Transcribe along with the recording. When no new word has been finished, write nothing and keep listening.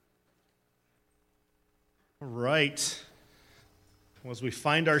All right. Well, as we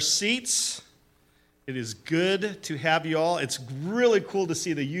find our seats, it is good to have you all. It's really cool to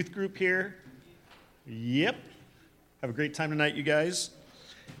see the youth group here. Yep. Have a great time tonight, you guys.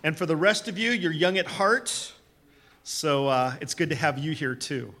 And for the rest of you, you're young at heart, so it's good to have you here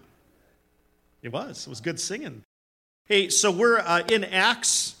too. It was good singing. Hey, so we're in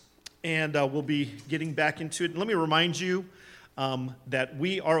Acts, and we'll be getting back into it. Let me remind you that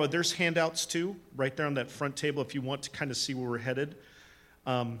there's handouts too, right there on that front table if you want to kind of see where we're headed,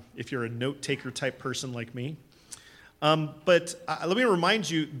 if you're a note-taker type person like me. But let me remind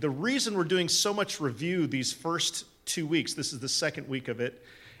you, the reason we're doing so much review these first 2 weeks, this is the second week of it,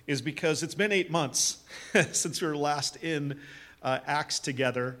 is because it's been 8 months since we were last in Acts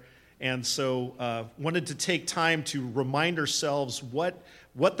together. And so wanted to take time to remind ourselves what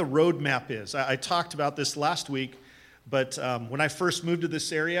the roadmap is. I talked about this last week, but when I first moved to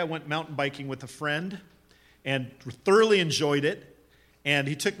this area, I went mountain biking with a friend and thoroughly enjoyed it. And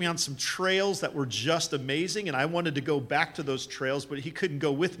he took me on some trails that were just amazing, and I wanted to go back to those trails, but he couldn't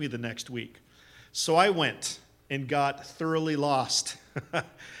go with me the next week. So I went and got thoroughly lost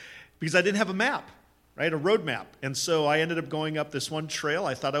because I didn't have a map. Right, a road map. And so I ended up going up this one trail.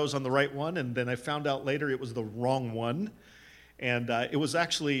 I thought I was on the right one, and then I found out later it was the wrong one. And it was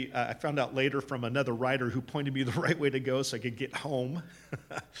actually, I found out later from another rider who pointed me the right way to go so I could get home.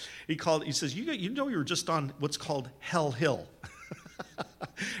 He says, you know you were just on what's called Hell Hill.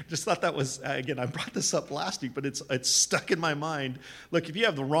 Just thought that was, again, I brought this up last week, but it's stuck in my mind. Look, if you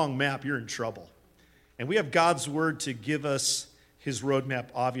have the wrong map, you're in trouble. And we have God's word to give us his roadmap,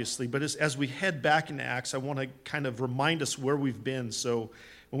 obviously. But as we head back into Acts, I want to kind of remind us where we've been. So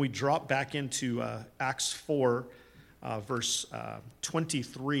when we drop back into Acts 4, verse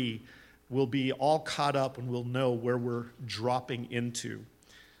 23, we'll be all caught up and we'll know where we're dropping into.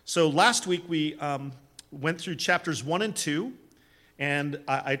 So last week we went through chapters 1 and 2, and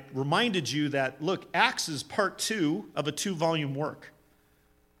I reminded you that, look, Acts is part 2 of a 2-volume work.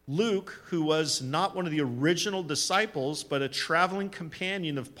 Luke, who was not one of the original disciples, but a traveling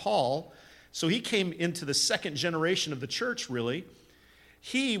companion of Paul, so he came into the second generation of the church, really.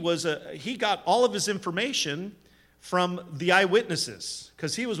 He got all of his information from the eyewitnesses,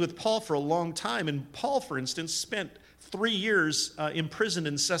 because he was with Paul for a long time. And Paul, for instance, spent 3 years imprisoned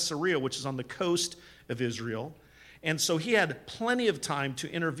in Caesarea, which is on the coast of Israel. And so he had plenty of time to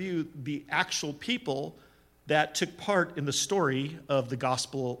interview the actual people that took part in the story of the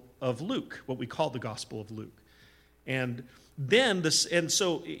Gospel of Luke, what we call the Gospel of Luke. And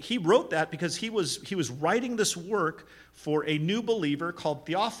so he wrote that because he was writing this work for a new believer called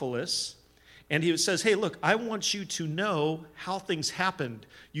Theophilus. And he says, hey, look, I want you to know how things happened.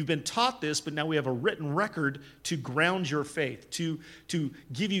 You've been taught this, but now we have a written record to ground your faith, to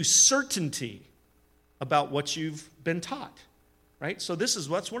give you certainty about what you've been taught. Right? So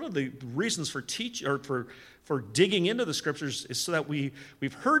that's one of the reasons for for digging into the scriptures, is so that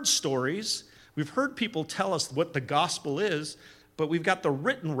we've heard stories, we've heard people tell us what the gospel is, but we've got the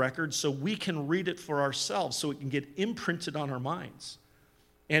written record so we can read it for ourselves, so it can get imprinted on our minds.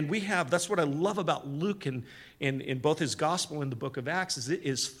 And that's what I love about Luke in both his gospel and the book of Acts, is it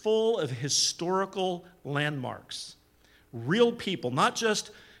is full of historical landmarks, real people, not just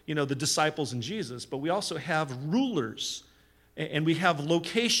the disciples and Jesus, but we also have rulers. And we have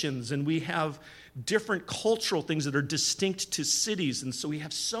locations, and we have different cultural things that are distinct to cities. And so we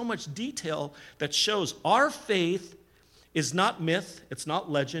have so much detail that shows our faith is not myth, it's not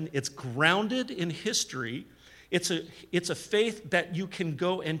legend, it's grounded in history. It's a faith that you can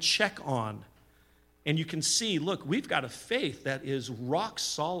go and check on. And you can see, look, we've got a faith that is rock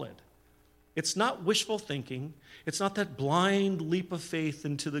solid. It's not wishful thinking. It's not that blind leap of faith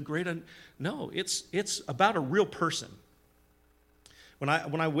into the great. No, it's about a real person. When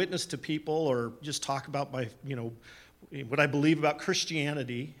I witness to people or just talk about what I believe about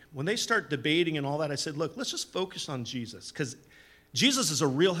Christianity, when they start debating and all that, I said, look, let's just focus on Jesus, because Jesus is a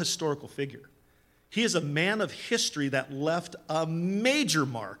real historical figure. He is a man of history that left a major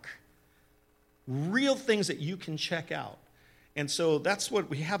mark, real things that you can check out. And so that's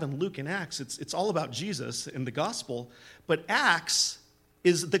what we have in Luke and Acts. It's all about Jesus in the gospel, but Acts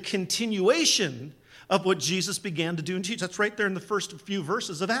is the continuation of what Jesus began to do and teach. That's right there in the first few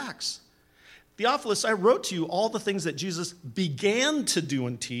verses of Acts. Theophilus, I wrote to you all the things that Jesus began to do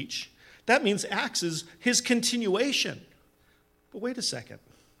and teach. That means Acts is his continuation. But wait a second.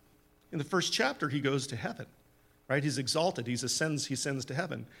 In the first chapter, he goes to heaven, right? He's exalted. He ascends to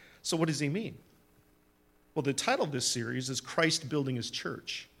heaven. So what does he mean? Well, the title of this series is Christ Building His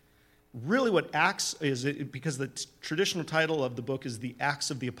Church. Really what Acts is, because the traditional title of the book is the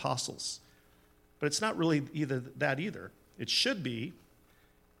Acts of the Apostles. But it's not really either. It should be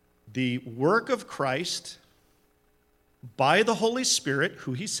the work of Christ by the Holy Spirit,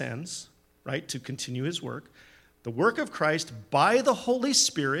 who he sends, right, to continue his work. The work of Christ by the Holy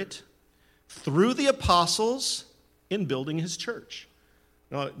Spirit through the apostles in building his church.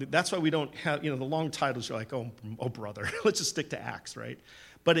 Now, that's why we don't have, the long titles are like, oh brother, let's just stick to Acts, right?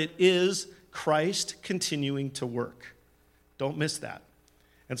 But it is Christ continuing to work. Don't miss that.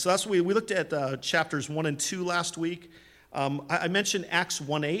 And so that's what we looked at chapters 1 and 2 last week. I mentioned Acts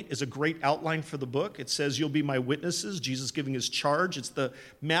 1:8 is a great outline for the book. It says, you'll be my witnesses, Jesus giving his charge. It's the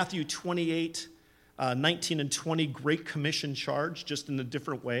Matthew 28, 19 and 20 Great Commission charge, just in a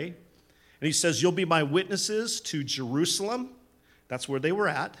different way. And he says, you'll be my witnesses to Jerusalem. That's where they were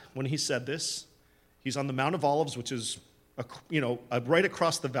at when he said this. He's on the Mount of Olives, which is, right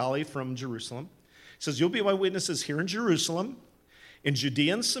across the valley from Jerusalem. He says, you'll be my witnesses here in Jerusalem, in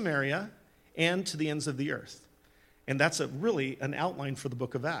Judea and Samaria, and to the ends of the earth. And that's really an outline for the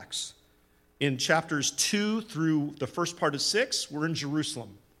book of Acts. In chapters 2 through the first part of 6, we're in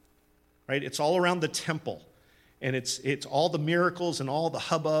Jerusalem, right? It's all around the temple. And it's all the miracles and all the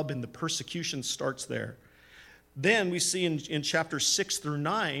hubbub and the persecution starts there. Then we see in chapters 6 through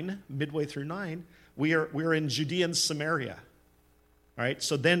 9, midway through 9, we're in Judea and Samaria. All right?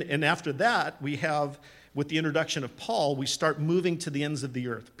 So then, and after that, we have, with the introduction of Paul, we start moving to the ends of the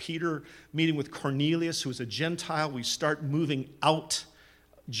earth. Peter meeting with Cornelius, who is a Gentile. We start moving out,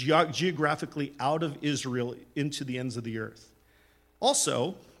 geographically out of Israel into the ends of the earth.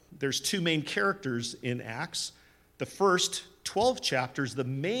 Also, there's two main characters in Acts. The first 12 chapters, the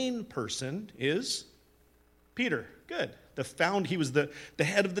main person is Peter. Good. He was the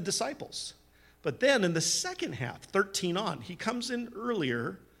head of the disciples. But then in the second half, 13 on, he comes in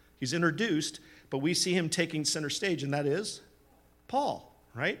earlier. He's introduced, but we see him taking center stage, and that is Paul,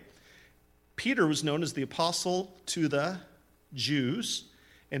 right? Peter was known as the apostle to the Jews,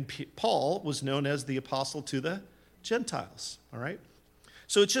 and Paul was known as the apostle to the Gentiles, all right?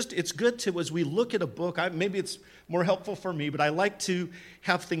 So it's good to, as we look at a book, maybe it's more helpful for me, but I like to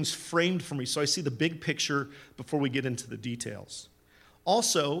have things framed for me so I see the big picture before we get into the details.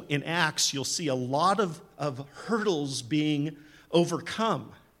 Also, in Acts, you'll see a lot of hurdles being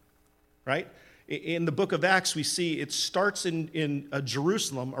overcome, right? In the book of Acts, we see it starts in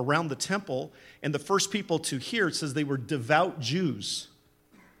Jerusalem around the temple, and the first people to hear, it says they were devout Jews.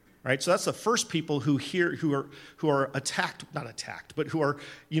 Right, so that's the first people who are attacked, not attacked, but who are,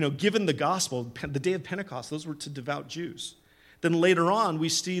 given the gospel, the day of Pentecost. Those were to devout Jews. Then later on, we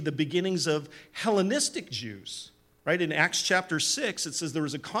see the beginnings of Hellenistic Jews. Right, in Acts chapter 6, it says there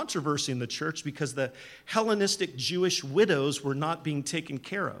was a controversy in the church because the Hellenistic Jewish widows were not being taken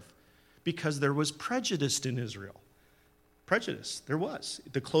care of because there was prejudice in Israel. Prejudice, there was.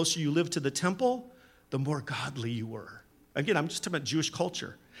 The closer you lived to the temple, the more godly you were. Again, I'm just talking about Jewish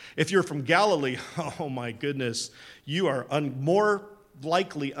culture. If you're from Galilee, oh my goodness, you are more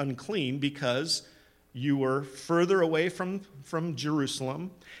likely unclean because you were further away from Jerusalem.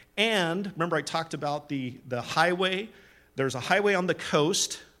 And remember I talked about the highway. There's a highway on the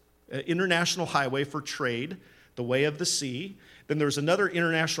coast, international highway for trade, the way of the sea. Then there was another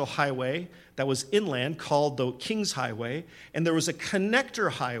international highway that was inland called the King's Highway. And there was a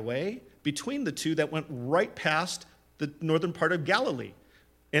connector highway between the two that went right past the northern part of Galilee.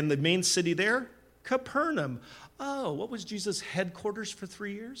 And the main city there, Capernaum. Oh, what was Jesus' headquarters for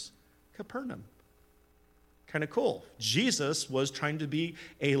 3 years? Capernaum. Kind of cool. Jesus was trying to be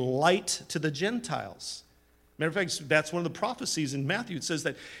a light to the Gentiles. Matter of fact, that's one of the prophecies in Matthew. It says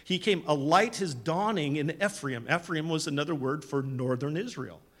that he came, a light is dawning in Ephraim. Ephraim was another word for northern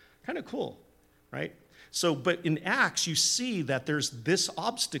Israel. Kind of cool, right? So, but in Acts, you see that there's this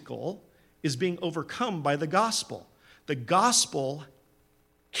obstacle is being overcome by the gospel. The gospel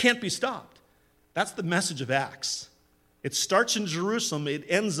can't be stopped. That's the message of Acts. It starts in Jerusalem. It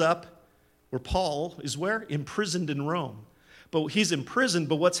ends up where Paul is where? Imprisoned in Rome. But he's imprisoned,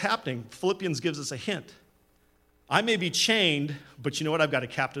 but what's happening? Philippians gives us a hint. I may be chained, but you know what? I've got a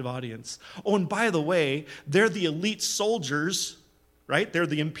captive audience. Oh, and by the way, they're the elite soldiers, right? They're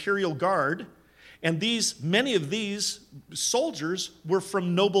the imperial guard. And many of these soldiers were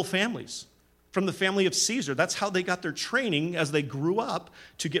from noble families. From the family of Caesar. That's how they got their training as they grew up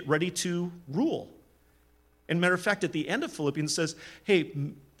to get ready to rule. And matter of fact, at the end of Philippians, it says, hey,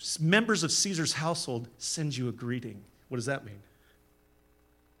 members of Caesar's household send you a greeting. What does that mean?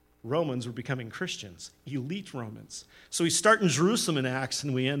 Romans were becoming Christians, elite Romans. So we start in Jerusalem in Acts,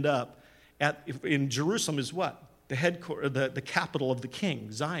 and we end up in Jerusalem is what? The capital of the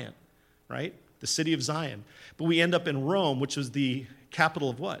king, Zion, right? The city of Zion. But we end up in Rome, which was the capital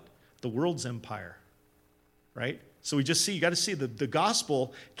of what? the world's empire, right? So we just see, you got to see the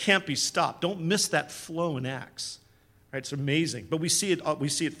gospel can't be stopped. Don't miss that flow in Acts. Right? It's amazing. But we see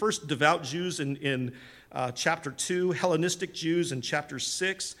it first, devout Jews in chapter 2, Hellenistic Jews in chapter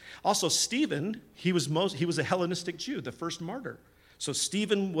 6. Also, Stephen, he was a Hellenistic Jew, the first martyr. So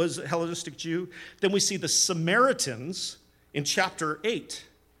Stephen was a Hellenistic Jew. Then we see the Samaritans in chapter 8.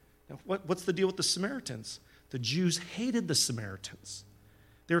 Now, what's the deal with the Samaritans? The Jews hated the Samaritans.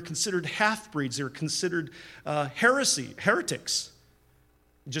 They were considered half-breeds. They were considered heretics.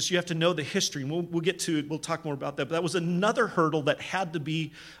 Just you have to know the history, and we'll talk more about that. But that was another hurdle that had to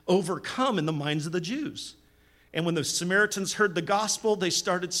be overcome in the minds of the Jews. And when the Samaritans heard the gospel, they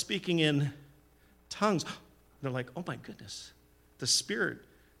started speaking in tongues. They're like, oh my goodness, the Spirit,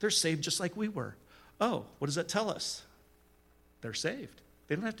 they're saved just like we were. Oh, what does that tell us? They're saved.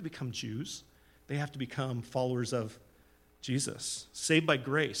 They don't have to become Jews. They have to become followers of Jesus. Saved by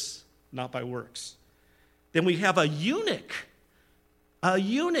grace, not by works. Then we have a eunuch. A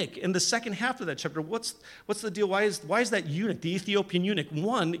eunuch in the second half of that chapter. What's the deal? Why is that eunuch, the Ethiopian eunuch?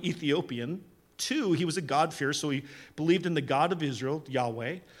 One, Ethiopian. Two, he was a God-fearer, so he believed in the God of Israel,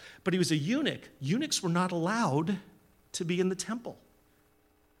 Yahweh. But he was a eunuch. Eunuchs were not allowed to be in the temple.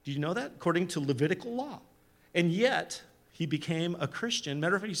 Do you know that? According to Levitical law. And yet, he became a Christian.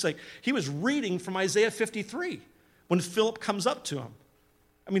 Matter of fact, he was reading from Isaiah 53 when Philip comes up to him.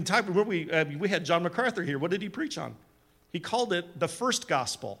 I mean, we had John MacArthur here. What did he preach on? He called it the first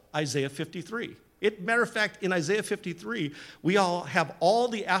gospel, Isaiah 53. Matter of fact, in Isaiah 53, we all have all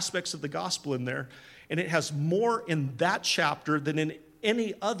the aspects of the gospel in there, and it has more in that chapter than in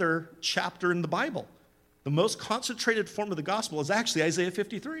any other chapter in the Bible. The most concentrated form of the gospel is actually Isaiah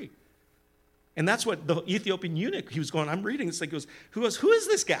 53. And that's what the Ethiopian eunuch, he was going, I'm reading, it's like, he goes, who is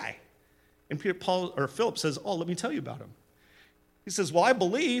this guy? And Philip says, oh, let me tell you about him. He says, well, I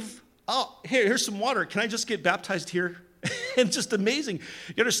believe, here's some water. Can I just get baptized here? And just amazing.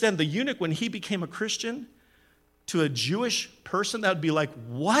 You understand, the eunuch, when he became a Christian, to a Jewish person, that would be like,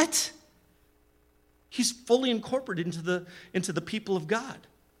 what? He's fully incorporated into the people of God.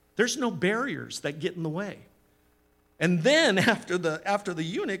 There's no barriers that get in the way. And then after the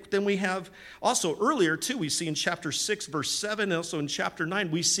eunuch, then we have also earlier too, we see in chapter 6, verse 7, and also in chapter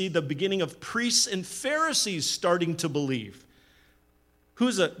 9, we see the beginning of priests and Pharisees starting to believe.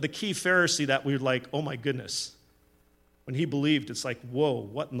 Who's the key Pharisee that we're like, oh my goodness? When he believed, it's like, whoa,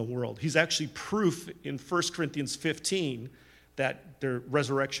 what in the world? He's actually proof in 1 Corinthians 15 that their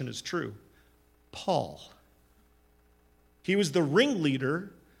resurrection is true. Paul. He was the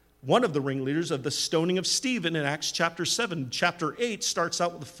ringleader, one of the ringleaders of the stoning of Stephen in Acts chapter 7. Chapter 8 starts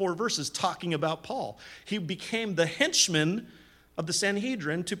out with 4 verses talking about Paul. He became the henchman of the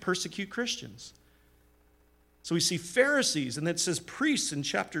Sanhedrin to persecute Christians. So we see Pharisees, and then it says priests in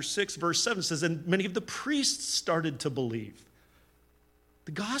chapter 6, verse 7. It says, and many of the priests started to believe.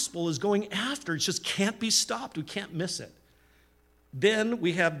 The gospel is going after. It just can't be stopped. We can't miss it. Then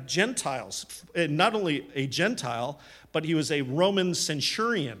we have Gentiles. And not only a Gentile, but he was a Roman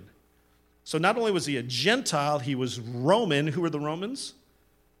centurion. So not only was he a Gentile, he was Roman. Who were the Romans?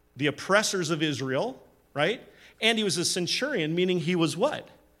 The oppressors of Israel, right? And he was a centurion, meaning he was what?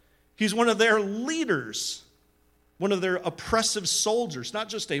 He's one of their leaders. One of their oppressive soldiers, not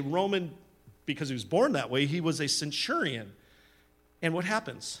just a Roman because he was born that way, he was a centurion. And what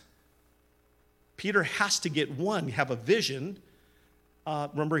happens? Peter has to have a vision.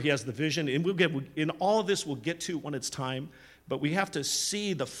 Remember, he has the vision, and in all of this we'll get to when it's time, but we have to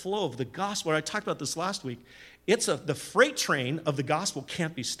see the flow of the gospel. I talked about this last week. The freight train of the gospel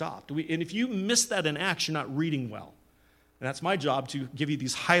can't be stopped. And if you miss that in Acts, you're not reading well. And that's my job, to give you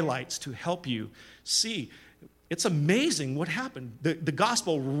these highlights to help you see. It's amazing what happened. The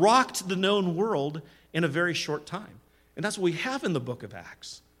gospel rocked the known world in a very short time. And that's what we have in the book of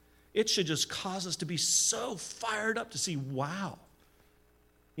Acts. It should just cause us to be so fired up to see, wow.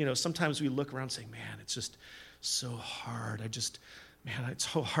 You know, sometimes we look around and say, man, it's just so hard. It's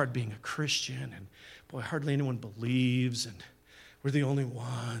so hard being a Christian. And boy, hardly anyone believes. And we're the only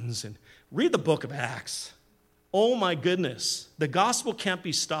ones. And read the book of Acts. Oh my goodness. The gospel can't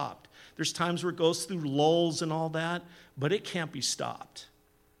be stopped. There's times where it goes through lulls and all that, but it can't be stopped.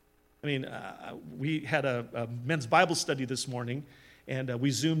 I mean, we had a men's Bible study this morning, and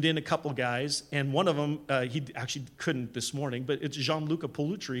we zoomed in a couple guys, and one of them, he actually couldn't this morning, but it's Gianluca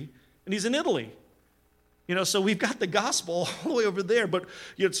Palutri, and he's in Italy. You know, so we've got the gospel all the way over there, but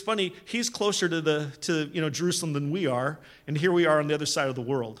it's funny, he's closer to Jerusalem than we are, and here we are on the other side of the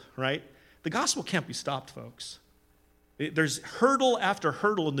world, right? The gospel can't be stopped, folks. There's hurdle after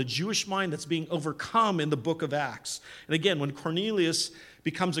hurdle in the Jewish mind that's being overcome in the book of Acts. And again, when Cornelius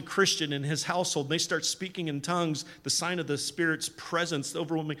becomes a Christian in his household, and they start speaking in tongues, the sign of the Spirit's presence,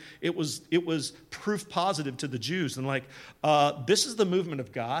 overwhelming. It was proof positive to the Jews. And like, this is the movement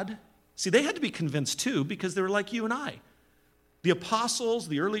of God. See, they had to be convinced too, because they were like you and I. The apostles,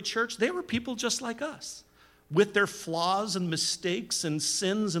 the early church, they were people just like us, with their flaws and mistakes and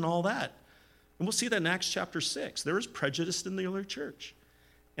sins and all that. And we'll see that in Acts chapter 6. There was prejudice in the early church.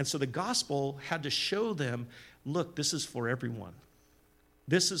 And so the gospel had to show them, look, this is for everyone.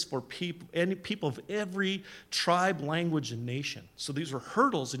 This is for people of every tribe, language, and nation. So these were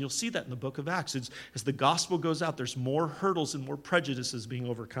hurdles, and you'll see that in the book of Acts. As the gospel goes out, there's more hurdles and more prejudices being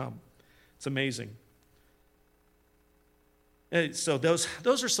overcome. It's amazing. And so those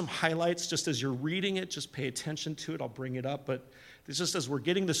are some highlights. Just as you're reading it, just pay attention to it. I'll bring it up. But it's just as we're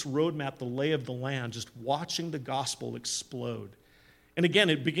getting this roadmap, the lay of the land, just watching the gospel explode. And again,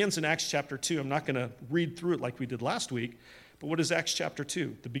 it begins in Acts chapter 2. I'm not going to read through it like we did last week. But what is Acts chapter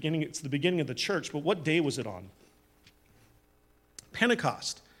 2? It's the beginning of the church. But what day was it on?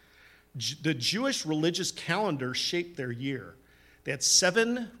 Pentecost. The Jewish religious calendar shaped their year. They had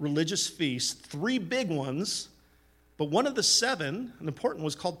 7 religious feasts, 3 big ones, but one of the 7, an important,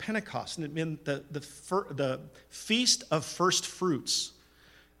 was called Pentecost, and it meant the Feast of First Fruits.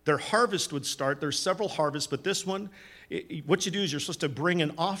 Their harvest would start. There's several harvests, but this one, what you do is you're supposed to bring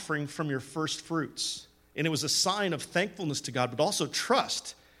an offering from your first fruits. And it was a sign of thankfulness to God, but also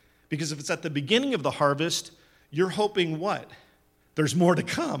trust. Because if it's at the beginning of the harvest, you're hoping what? There's more to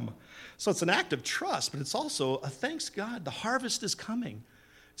come. So it's an act of trust, but it's also a thanks God. The harvest is coming.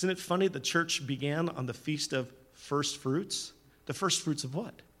 Isn't it funny the church began on the Feast of First Fruits? The first fruits of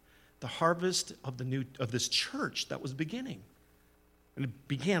what? The harvest of this church that was beginning. And it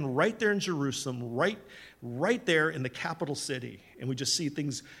began right there in Jerusalem, right there in the capital city. And we just see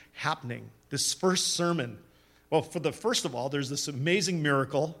things happening. This first sermon, well, first of all, there's this amazing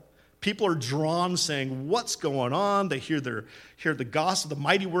miracle. People are drawn saying, what's going on? They hear the gospel, the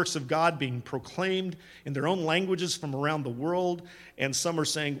mighty works of God being proclaimed in their own languages from around the world. And some are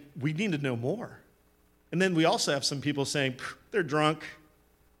saying, we need to know more. And then we also have some people saying, they're drunk.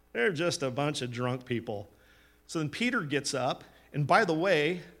 They're just a bunch of drunk people. So then Peter gets up. And by the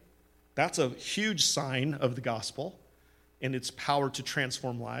way, that's a huge sign of the gospel and its power to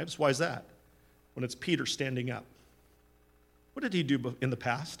transform lives. Why is that? When it's Peter standing up. What did he do in the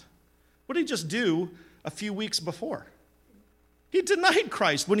past? What did he just do a few weeks before? He denied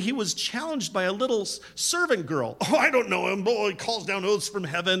Christ when he was challenged by a little servant girl. Oh, I don't know him. Oh, he calls down oaths from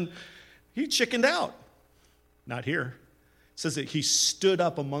heaven. He chickened out. Not here. It says that he stood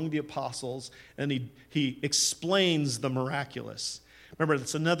up among the apostles and he explains the miraculous. Remember,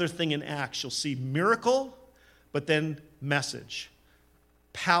 that's another thing in Acts. You'll see miracle, but then message.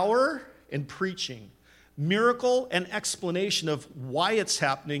 Power and preaching. Miracle and explanation of why it's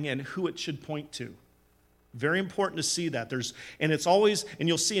happening and who it should point to. Very important to see that. And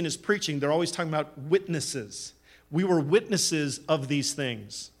you'll see in his preaching, they're always talking about witnesses. We were witnesses of these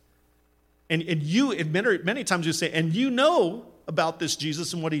things. And many times you say, and you know about this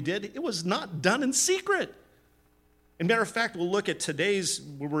Jesus and what he did. It was not done in secret. And matter of fact, we'll look at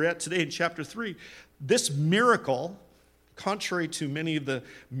where we're at today in chapter 3. This miracle, contrary to many of the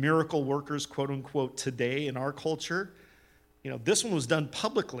miracle workers, quote unquote, today in our culture, this one was done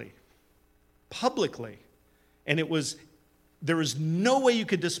publicly. And there was no way you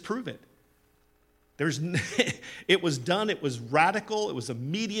could disprove it. It was done, it was radical, it was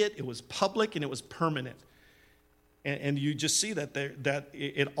immediate, it was public, and it was permanent. And you just see that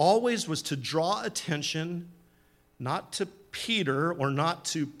it always was to draw attention, not to Peter or not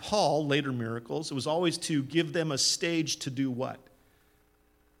to Paul, later miracles. It was always to give them a stage to do what?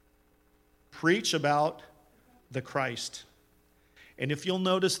 Preach about the Christ. And if you'll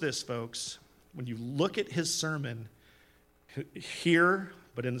notice this, folks, when you look at his sermon here,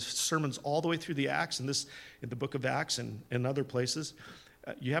 but in sermons all the way through the Acts, in the book of Acts and other places,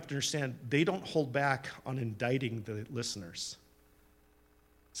 you have to understand, they don't hold back on indicting the listeners.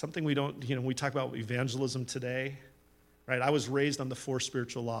 Something we don't, we talk about evangelism today, right? I was raised on the 4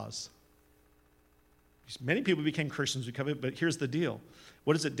 spiritual laws. Many people became Christians because of it, but here's the deal.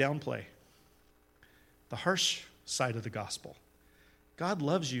 What does it downplay? The harsh side of the gospel. God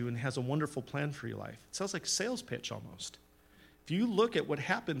loves you and has a wonderful plan for your life. It sounds like a sales pitch almost. If you look at what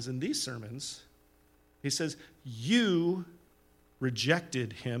happens in these sermons, he says, you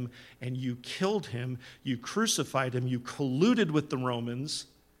rejected him and you killed him, you crucified him, you colluded with the Romans,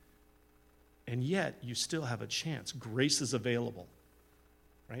 and yet you still have a chance. Grace is available.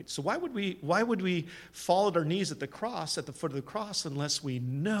 Right? So why would we fall at our knees at the foot of the cross, unless we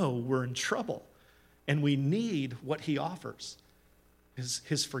know we're in trouble and we need what he offers? is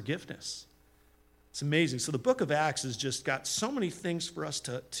his forgiveness. It's amazing. So the book of Acts has just got so many things for us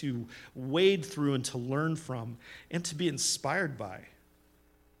to wade through and to learn from and to be inspired by.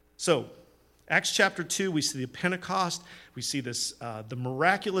 So Acts chapter 2, we see the Pentecost. We see this, the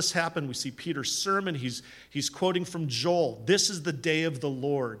miraculous happen. We see Peter's sermon. He's quoting from Joel. This is the day of the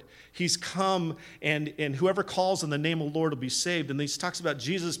Lord. He's come, and whoever calls on the name of the Lord will be saved. And he talks about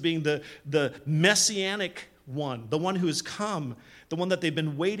Jesus being the messianic one, the one who has come, the one that they've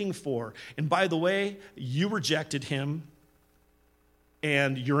been waiting for. And by the way, you rejected him,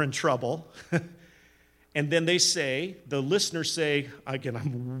 and you're in trouble. And then they say, the listeners say, again,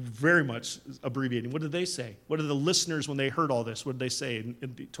 I'm very much abbreviating. What did they say? What did the listeners, when they heard all this, what did they say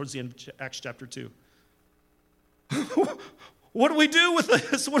towards the end of Acts chapter 2? What do we do with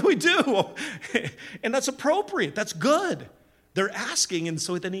this? What do we do? And that's appropriate. That's good. They're asking, and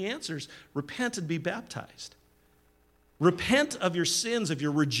so then he answers, repent and be baptized. Repent of your sins, of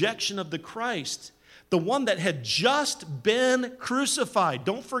your rejection of the Christ, the one that had just been crucified.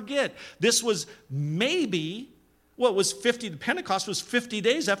 Don't forget, this was maybe, Pentecost was 50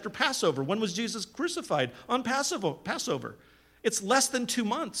 days after Passover. When was Jesus crucified? On Passover. It's less than 2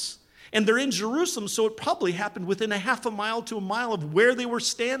 months. And they're in Jerusalem, so it probably happened within a half a mile to a mile of where they were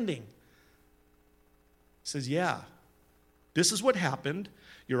standing. He says, yeah, this is what happened.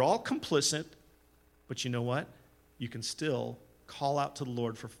 You're all complicit, but you know what? You can still call out to the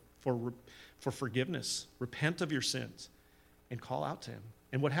Lord for forgiveness. Repent of your sins and call out to him.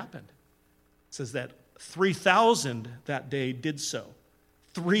 And what happened? It says that 3,000 that day did so.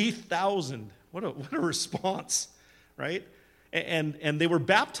 3,000. What a response, right? And they were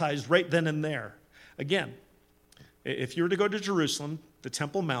baptized right then and there. Again, if you were to go to Jerusalem, the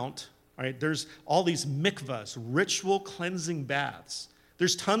Temple Mount, all right, there's all these mikvahs, ritual cleansing baths.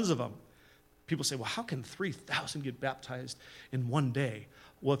 There's tons of them. People say, well, how can 3,000 get baptized in one day?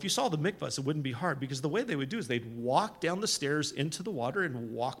 Well, if you saw the mikvahs, it wouldn't be hard, because the way they would do is they'd walk down the stairs into the water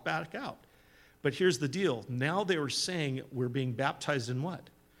and walk back out. But here's the deal. Now they were saying we're being baptized in what?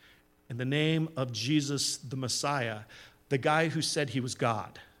 In the name of Jesus the Messiah, the guy who said he was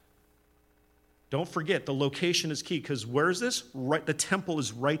God. Don't forget, the location is key, because where is this? Right, the temple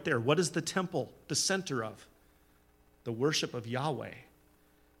is right there. What is the temple the center of? The worship of Yahweh.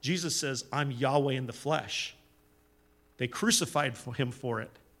 Jesus says, I'm Yahweh in the flesh. They crucified him for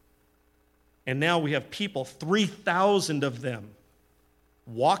it. And now we have people, 3,000 of them,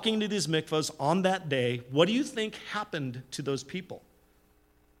 walking to these mikvahs on that day. What do you think happened to those people?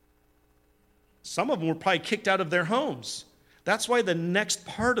 Some of them were probably kicked out of their homes. That's why the next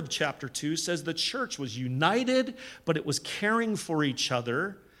part of chapter 2 says the church was united, but it was caring for each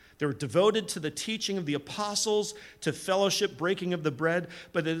other. They were devoted to the teaching of the apostles, to fellowship, breaking of the bread,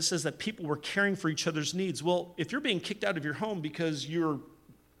 but it says that people were caring for each other's needs. Well, if you're being kicked out of your home because you're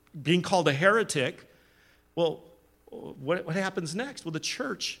being called a heretic, well, what happens next? Well, the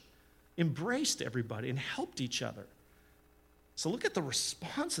church embraced everybody and helped each other. So look at the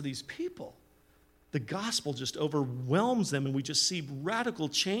response of these people. The gospel just overwhelms them, and we just see radical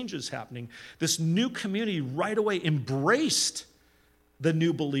changes happening. This new community right away embraced the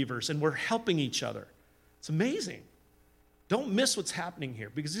new believers, and we're helping each other. It's amazing. Don't miss what's happening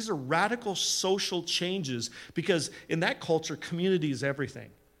here, because these are radical social changes, because in that culture, community is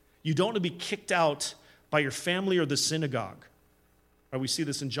everything. You don't want to be kicked out by your family or the synagogue. Right, we see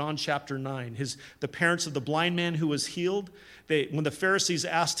this in John chapter 9. The parents of the blind man who was healed, when the Pharisees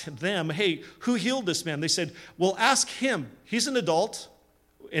asked them, hey, who healed this man? They said, well, ask him. He's an adult.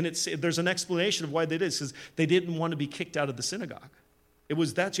 And there's an explanation of why they did. It says they didn't want to be kicked out of the synagogue. It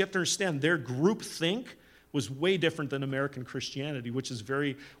was that. You have to understand, their group think was way different than American Christianity, which is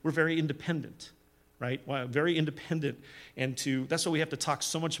we're very independent, right? Very independent. And that's why we have to talk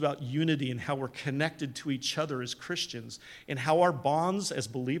so much about unity and how we're connected to each other as Christians, and how our bonds as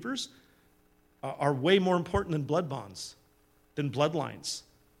believers are way more important than blood bonds, than bloodlines,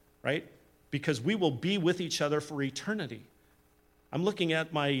 right? Because we will be with each other for eternity. I'm looking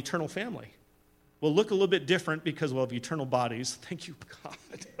at my eternal family. We'll look a little bit different because we'll have eternal bodies. Thank you,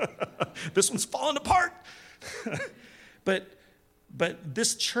 God. This one's falling apart. But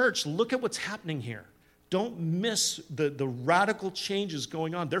this church, look at what's happening here. Don't miss the radical changes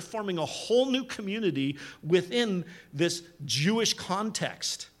going on. They're forming a whole new community within this Jewish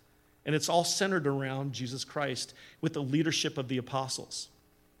context. And it's all centered around Jesus Christ with the leadership of the apostles.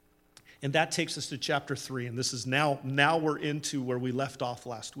 And that takes us to chapter 3. And this is now we're into where we left off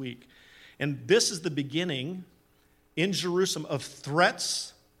last week. And this is the beginning in Jerusalem of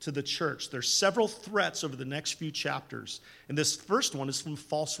threats to the church. There's several threats over the next few chapters. And this first one is from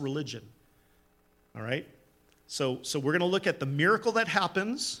false religion. All right? So we're going to look at the miracle that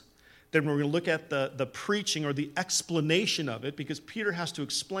happens. Then we're going to look at the preaching or the explanation of it, because Peter has to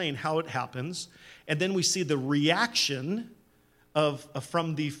explain how it happens. And then we see the reaction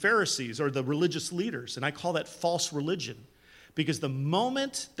from the Pharisees or the religious leaders. And I call that false religion. Because the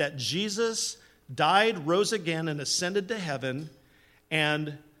moment that Jesus died, rose again, and ascended to heaven,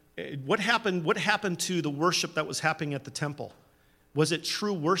 and what happened to the worship that was happening at the temple? Was it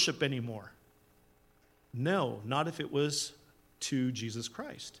true worship anymore? No, not if it was to Jesus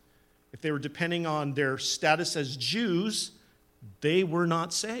Christ. If they were depending on their status as Jews, they were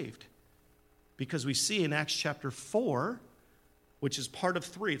not saved. Because we see in Acts chapter 4, which is part of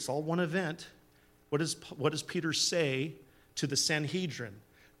 3, it's all one event, what does Peter say to the Sanhedrin,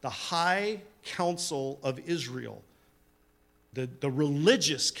 the high council of Israel, the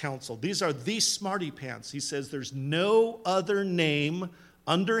religious council? These are the smarty pants. He says there's no other name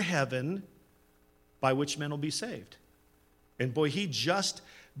under heaven by which men will be saved. And boy,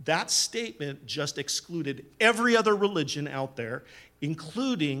 that statement just excluded every other religion out there,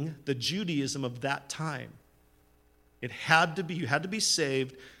 including the Judaism of that time. You had to be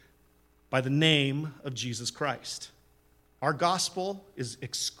saved by the name of Jesus Christ. Our gospel is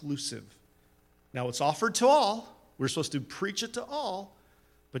exclusive. Now, it's offered to all. We're supposed to preach it to all,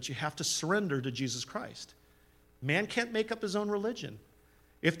 but you have to surrender to Jesus Christ. Man can't make up his own religion.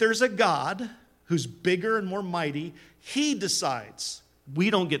 If there's a God who's bigger and more mighty, he decides. We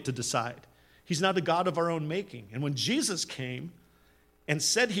don't get to decide. He's not a God of our own making. And when Jesus came and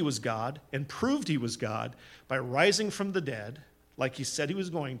said he was God and proved he was God by rising from the dead, like he said he was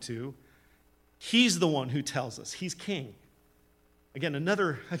going to, he's the one who tells us he's king. Again,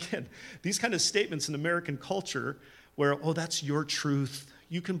 these kind of statements in American culture where, oh, that's your truth.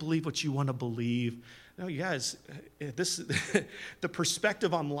 You can believe what you want to believe. No, you guys, the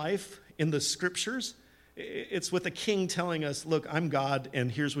perspective on life in the scriptures, it's with a king telling us, look, I'm God,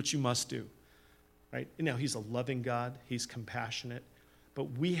 and here's what you must do. Right? Now, he's a loving God. He's compassionate.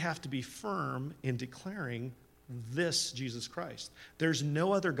 But we have to be firm in declaring this Jesus Christ. There's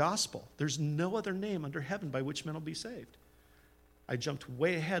no other gospel. There's no other name under heaven by which men will be saved. I jumped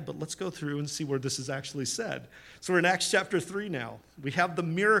way ahead, but let's go through and see where this is actually said. So we're in Acts chapter 3 now. We have the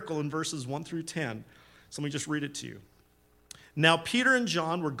miracle in verses 1 through 10. So let me just read it to you. Now Peter and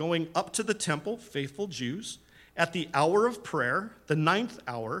John were going up to the temple, faithful Jews, at the hour of prayer, the 9th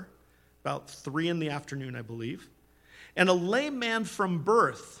hour, about 3 in the afternoon, I believe. And a lame man from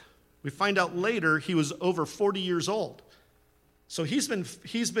birth, we find out later he was over 40 years old. So he's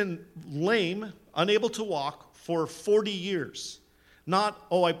been lame, unable to walk for 40 years. Not,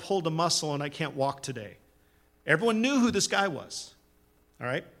 oh, I pulled a muscle and I can't walk today. Everyone knew who this guy was, all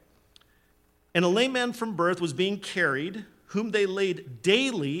right? And a lame man from birth was being carried, whom they laid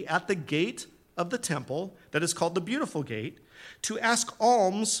daily at the gate of the temple, that is called the Beautiful Gate, to ask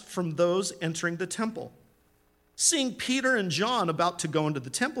alms from those entering the temple. Seeing Peter and John about to go into the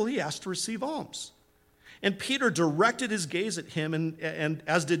temple, he asked to receive alms. And Peter directed his gaze at him, and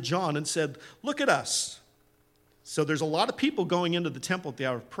as did John, and said, look at us. So there's a lot of people going into the temple at the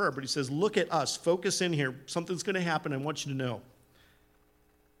hour of prayer, but he says, look at us, focus in here. Something's going to happen. I want you to know.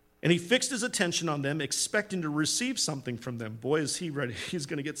 And he fixed his attention on them, expecting to receive something from them. Boy, is he ready. He's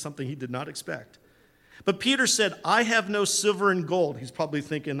going to get something he did not expect. But Peter said, I have no silver and gold. He's probably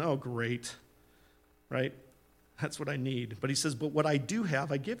thinking, oh, great, right? That's what I need. But he says, but what I do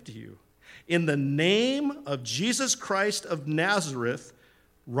have, I give to you. In the name of Jesus Christ of Nazareth,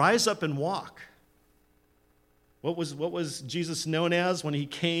 rise up and walk. What was Jesus known as when he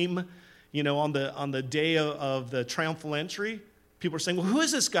came, on the day of the triumphal entry? People are saying, well, who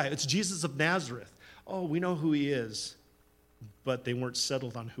is this guy? It's Jesus of Nazareth. Oh, we know who he is. But they weren't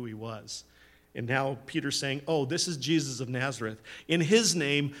settled on who he was. And now Peter's saying, oh, this is Jesus of Nazareth. In his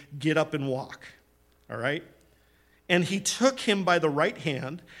name, get up and walk. All right? And he took him by the right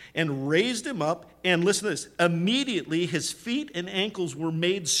hand and raised him up. And listen to this. Immediately his feet and ankles were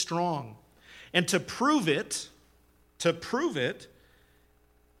made strong. And to prove it,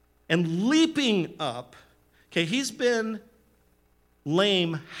 and leaping up, okay, he's been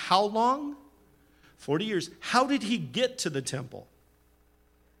lame how long? 40 years. How did he get to the temple?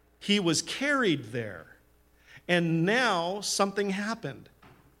 He was carried there. And now something happened.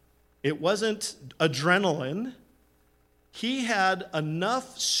 It wasn't adrenaline. He had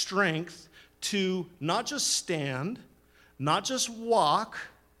enough strength to not just stand, not just walk.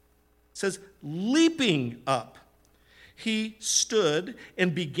 It says leaping up. He stood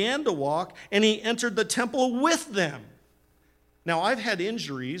and began to walk, and he entered the temple with them. Now, I've had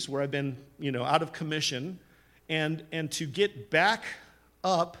injuries where I've been, out of commission, and to get back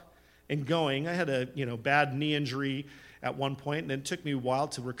up and going. I had a bad knee injury at one point, and then it took me a while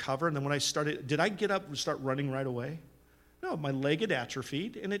to recover. And then when I started, did I get up and start running right away? No, my leg had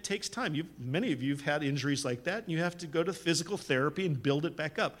atrophied, and it takes time. Many of you have had injuries like that, and you have to go to physical therapy and build it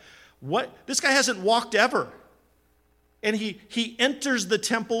back up. This guy hasn't walked ever. And he enters the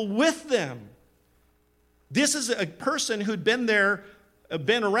temple with them. This is a person who'd been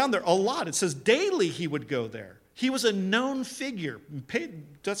around there a lot. It says daily he would go there. He was a known figure.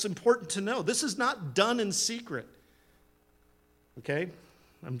 That's important to know. This is not done in secret. Okay?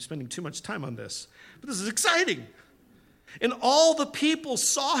 I'm spending too much time on this. But this is exciting. And all the people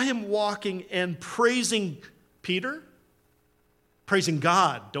saw him walking and praising Peter, praising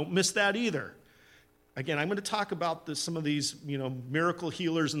God. Don't miss that either. Again, I'm going to talk about some of these, miracle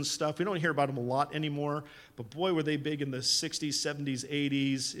healers and stuff. We don't hear about them a lot anymore, but boy, were they big in the 60s, 70s,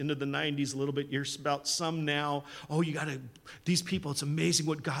 80s, into the 90s a little bit. You're about some now. Oh, these people, it's amazing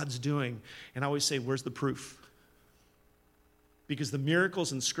what God's doing. And I always say, where's the proof? Because the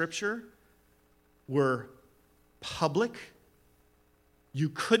miracles in Scripture were public. You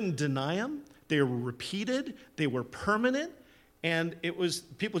couldn't deny them. They were repeated. They were permanent. And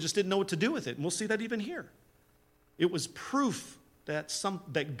people just didn't know what to do with it. And we'll see that even here. It was proof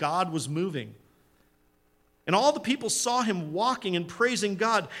that God was moving. And all the people saw him walking and praising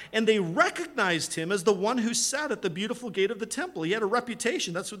God, and they recognized him as the one who sat at the beautiful gate of the temple. He had a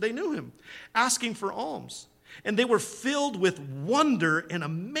reputation. That's what they knew him, asking for alms. And they were filled with wonder and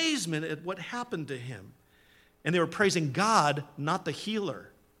amazement at what happened to him. And they were praising God, not the healer.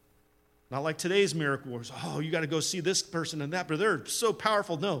 Not like today's miracle wars. Oh, you got to go see this person and that, but they're so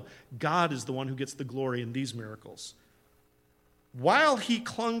powerful. No, God is the one who gets the glory in these miracles. While he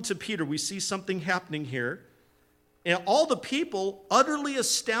clung to Peter, we see something happening here. And all the people, utterly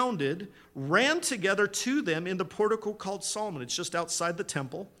astounded, ran together to them in the portico called Solomon. It's just outside the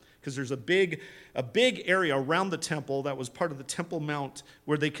temple, because there's a big area around the temple that was part of the Temple Mount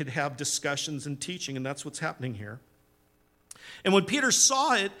where they could have discussions and teaching, and that's what's happening here. And when Peter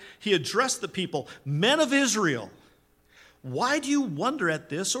saw it, he addressed the people, "Men of Israel, why do you wonder at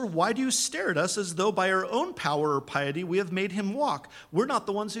this, or why do you stare at us as though by our own power or piety we have made him walk? We're not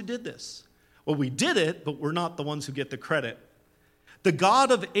the ones who did this." Well, we did it, but we're not the ones who get the credit. The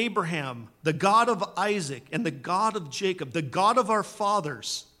God of Abraham, the God of Isaac, and the God of Jacob, the God of our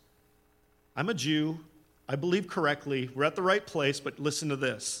fathers. I'm a Jew. I believe correctly. We're at the right place, but listen to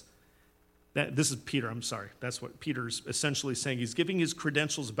this. This is Peter, I'm sorry. That's what Peter's essentially saying. He's giving his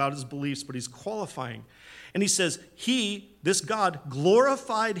credentials about his beliefs, but he's qualifying. And he says, this God,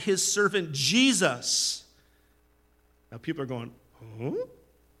 glorified his servant Jesus. Now people are going, huh?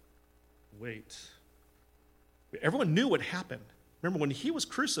 Wait. Everyone knew what happened. Remember, when he was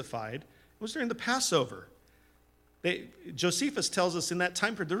crucified, it was during the Passover. Josephus tells us in that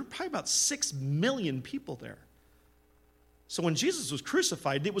time period, there were probably about 6 million people there. So when Jesus was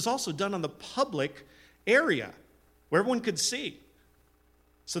crucified, it was also done on the public area where everyone could see.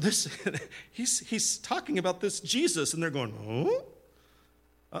 So he's talking about this Jesus, and they're going, oh?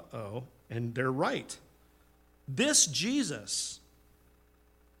 Uh-oh. And they're right. This Jesus,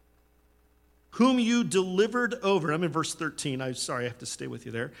 whom you delivered over, I'm in verse 13. I'm sorry, I have to stay with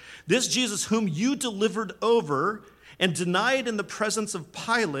you there. This Jesus, whom you delivered over and denied in the presence of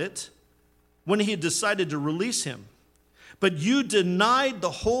Pilate when he had decided to release him. But you denied the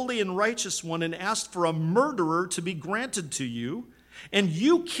holy and righteous one and asked for a murderer to be granted to you, and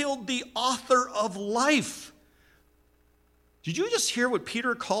you killed the author of life. Did you just hear what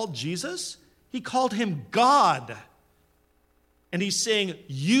Peter called Jesus? He called him God. And he's saying,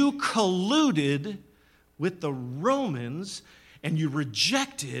 you colluded with the Romans and you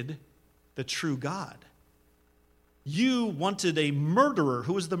rejected the true God. You wanted a murderer.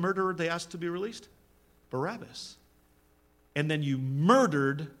 Who was the murderer they asked to be released? Barabbas. And then you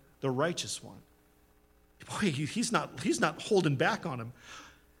murdered the righteous one. Boy, he's not holding back on him.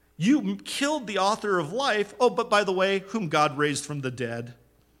 You killed the author of life. Oh, but by the way, whom God raised from the dead.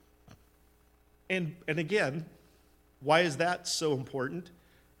 And again, why is that so important?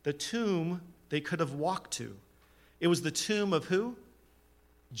 The tomb they could have walked to. It was the tomb of who?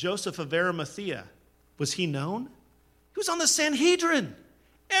 Joseph of Arimathea. Was he known? He was on the Sanhedrin.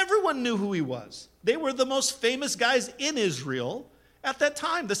 Everyone knew who he was. They were the most famous guys in Israel at that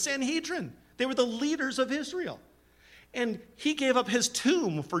time, the Sanhedrin. They were the leaders of Israel. And he gave up his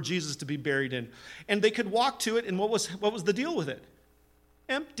tomb for Jesus to be buried in. And they could walk to it, and what was the deal with it?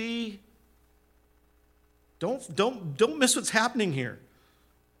 Empty. Don't miss what's happening here.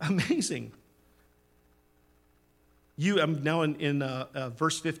 Amazing. I'm now in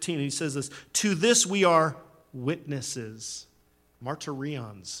verse 15, and he says this, to this we are witnesses,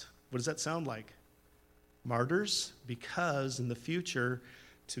 martyrions. What does that sound like? Martyrs, because in the future,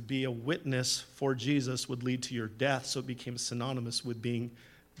 to be a witness for Jesus would lead to your death, so it became synonymous with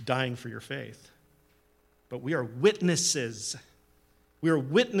dying for your faith. But we are witnesses. We are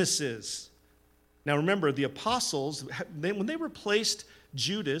witnesses. Now remember, the apostles, when they replaced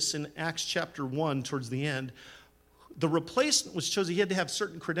Judas in Acts chapter 1 towards the end, the replacement was chosen. He had to have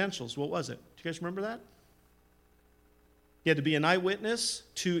certain credentials. What was it? Do you guys remember that? He had to be an eyewitness.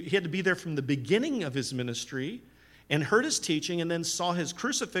 He had to be there from the beginning of his ministry and heard his teaching and then saw his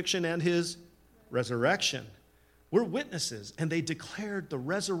crucifixion and his resurrection. We're witnesses, and they declared the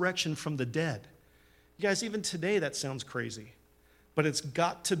resurrection from the dead. You guys, even today that sounds crazy, but it's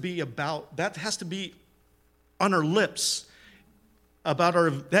got to be that has to be on our lips,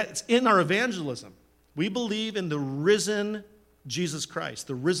 that's in our evangelism. We believe in the risen Jesus Christ,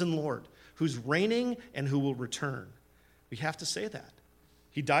 the risen Lord, who's reigning and who will return. We have to say that.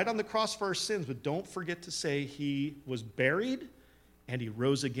 He died on the cross for our sins, but don't forget to say he was buried and he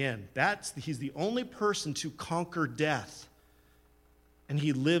rose again. He's the only person to conquer death. And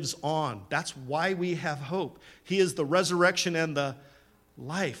he lives on. That's why we have hope. He is the resurrection and the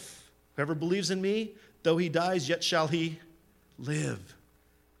life. Whoever believes in me, though he dies, yet shall he live.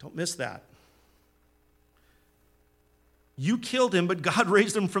 Don't miss that. You killed him, but God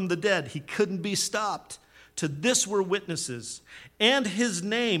raised him from the dead. He couldn't be stopped. To this we're witnesses. And his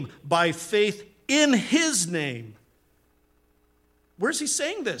name, by faith in his name. Where's he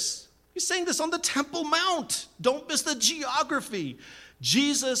saying this? He's saying this on the Temple Mount. Don't miss the geography.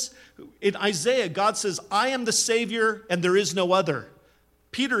 Jesus, in Isaiah, God says, I am the Savior and there is no other.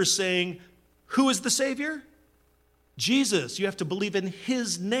 Peter is saying, who is the Savior? Jesus. You have to believe in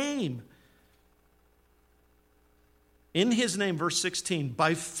his name. In his name, verse 16,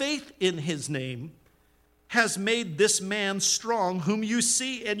 by faith in his name has made this man strong, whom you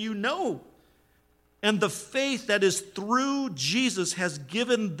see and you know. And the faith that is through Jesus has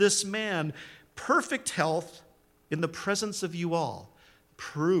given this man perfect health in the presence of you all.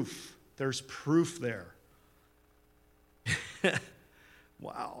 Proof. There's proof there.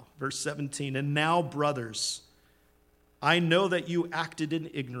 Wow. Verse 17, and now, brothers, I know that you acted in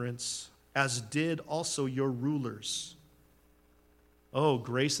ignorance, as did also your rulers. Oh,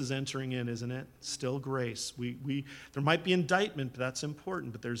 grace is entering in, isn't it? Still grace. There might be indictment, but that's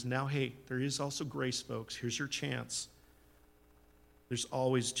important. But there is also grace, folks. Here's your chance. There's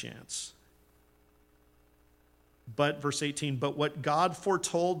always chance. But, verse 18, but what God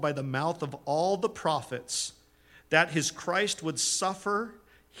foretold by the mouth of all the prophets, that his Christ would suffer,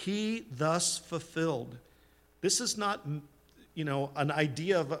 he thus fulfilled. This is not, an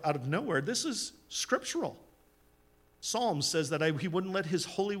idea out of nowhere. This is scriptural. Psalm says that he wouldn't let his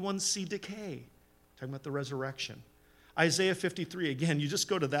Holy One see decay. Talking about the resurrection. Isaiah 53, again, you just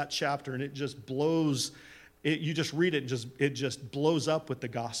go to that chapter and it just blows. You just read it and it just blows up with the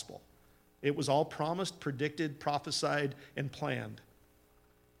gospel. It was all promised, predicted, prophesied, and planned.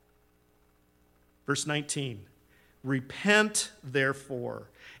 Verse 19, repent, therefore,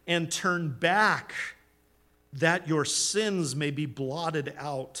 and turn back, that your sins may be blotted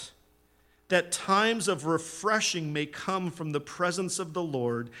out, that times of refreshing may come from the presence of the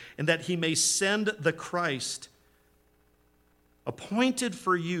Lord, and that he may send the Christ, appointed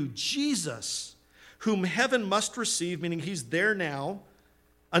for you, Jesus, whom heaven must receive, meaning he's there now,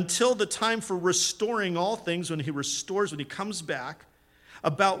 until the time for restoring all things, when he comes back,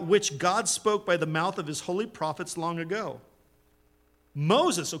 about which God spoke by the mouth of his holy prophets long ago.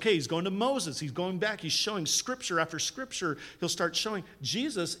 Moses, okay, he's going to Moses. He's going back. He's showing scripture after scripture. He'll start showing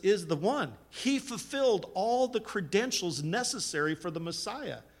Jesus is the one. He fulfilled all the credentials necessary for the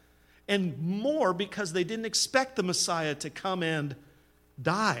Messiah. And more, because they didn't expect the Messiah to come and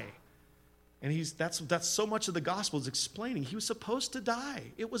die. And that's so much of the gospel is explaining. He was supposed to die.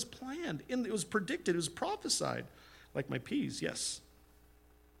 It was planned. It was predicted. It was prophesied. Like my peas, yes.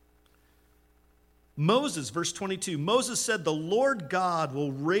 Moses, verse 22, Moses said, the Lord God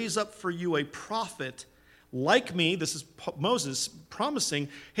will raise up for you a prophet like me. This is Moses promising,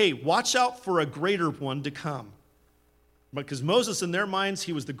 hey, watch out for a greater one to come. Because Moses, in their minds,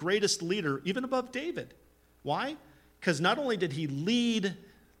 he was the greatest leader, even above David. Why? Because not only did he lead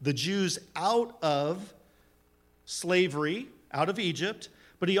the Jews out of slavery, out of Egypt,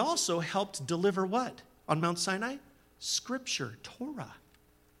 but he also helped deliver what? On Mount Sinai? Scripture, Torah.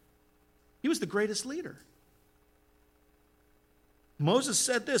 He was the greatest leader. Moses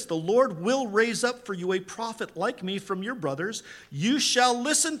said this, the Lord will raise up for you a prophet like me from your brothers. You shall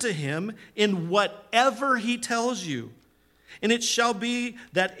listen to him in whatever he tells you. And it shall be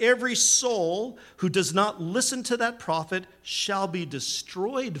that every soul who does not listen to that prophet shall be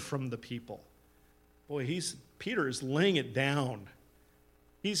destroyed from the people. Boy, Peter is laying it down.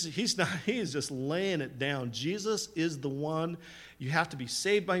 He's just laying it down. Jesus is the one. You have to be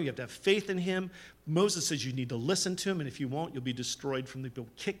saved by him. You have to have faith in him. Moses says you need to listen to him, and if you won't, you'll be destroyed from the people,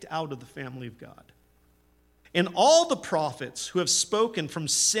 kicked out of the family of God. And all the prophets who have spoken from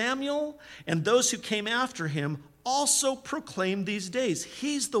Samuel and those who came after him also proclaim these days.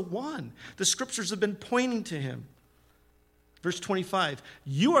 He's the one. The scriptures have been pointing to him. Verse 25,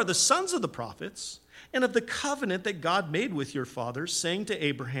 you are the sons of the prophets and of the covenant that God made with your fathers, saying to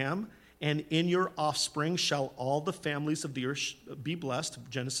Abraham, and in your offspring shall all the families of the earth be blessed,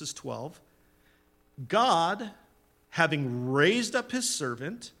 Genesis 12. God, having raised up his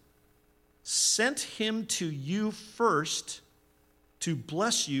servant, sent him to you first to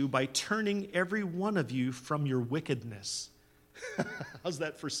bless you by turning every one of you from your wickedness. How's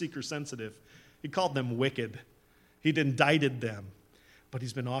that for seeker sensitive? He called them wicked. He'd indicted them. But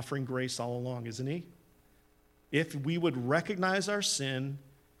he's been offering grace all along, isn't he? If we would recognize our sin,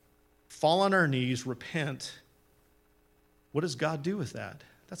 fall on our knees, repent, what does God do with that?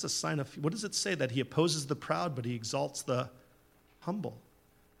 That's a sign of, what does it say? That he opposes the proud, but he exalts the humble.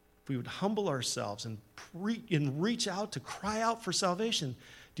 If we would humble ourselves and reach out to cry out for salvation,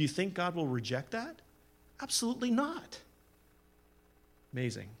 do you think God will reject that? Absolutely not.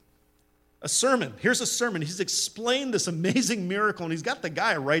 Amazing. A sermon. Here's a sermon. He's explained this amazing miracle, and he's got the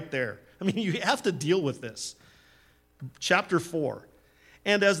guy right there. I mean, you have to deal with this. Chapter 4.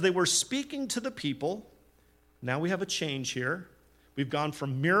 And as they were speaking to the people, now we have a change here. We've gone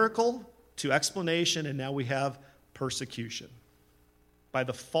from miracle to explanation, and now we have persecution by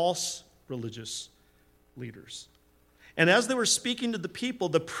the false religious leaders. And as they were speaking to the people,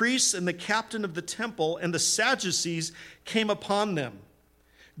 the priests and the captain of the temple and the Sadducees came upon them,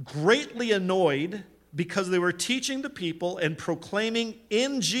 greatly annoyed because they were teaching the people and proclaiming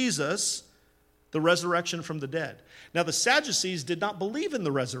in Jesus the resurrection from the dead. Now, the Sadducees did not believe in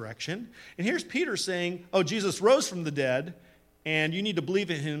the resurrection. And here's Peter saying, oh, Jesus rose from the dead, and you need to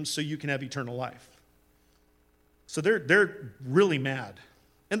believe in him so you can have eternal life. So they're really mad.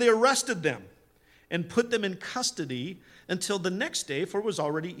 And they arrested them and put them in custody until the next day, for it was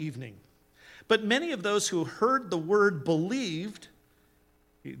already evening. But many of those who heard the word believed.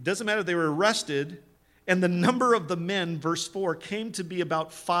 It doesn't matter if they were arrested. And the number of the men, verse 4, came to be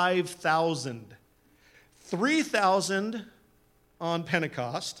about 5,000. 3,000 on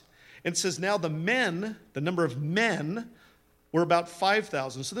Pentecost. And it says now the number of men were about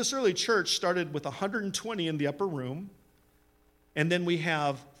 5,000. So this early church started with 120 in the upper room. And then we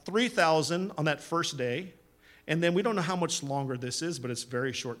have 3,000 on that first day. And then we don't know how much longer this is, but it's a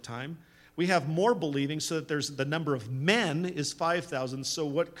very short time. We have more believing so that there's the number of men is 5,000. So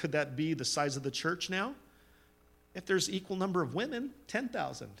what could that be, the size of the church now? If there's equal number of women,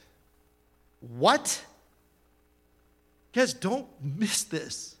 10,000. What? Guys, don't miss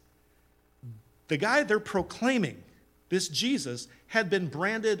this. The guy they're proclaiming, this Jesus, had been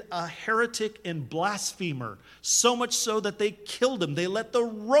branded a heretic and blasphemer, so much so that they killed him. They let the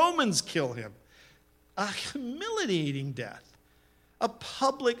Romans kill him. A humiliating death. A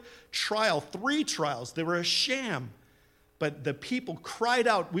public trial, 3 trials. They were a sham. But the people cried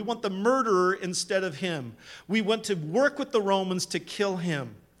out, we want the murderer instead of him. We want to work with the Romans to kill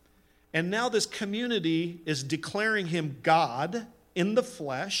him. And now this community is declaring him God in the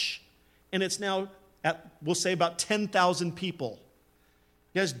flesh, and it's now at, we'll say, about 10,000 people.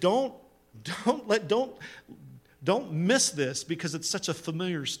 You guys, don't miss this because it's such a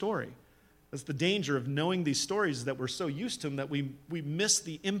familiar story. That's the danger of knowing these stories, that we're so used to them that we miss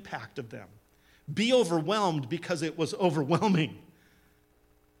the impact of them. Be overwhelmed because it was overwhelming.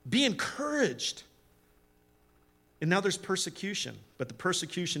 Be encouraged. And now there's persecution, but the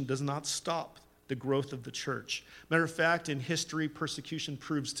persecution does not stop the growth of the church. Matter of fact, in history, persecution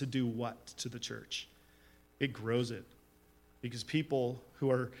proves to do what to the church? It grows it. Because people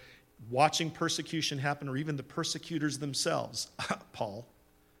who are watching persecution happen, or even the persecutors themselves, Paul,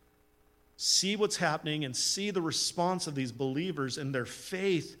 see what's happening and see the response of these believers and their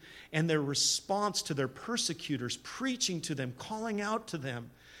faith and their response to their persecutors, preaching to them, calling out to them.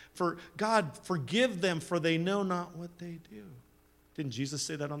 For God, forgive them, for they know not what they do. Didn't Jesus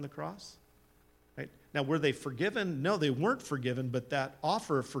say that on the cross? Right? Now, were they forgiven? No, they weren't forgiven, but that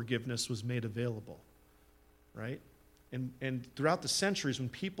offer of forgiveness was made available. Right? And throughout the centuries, when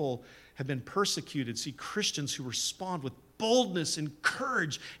people have been persecuted, see Christians who respond with boldness and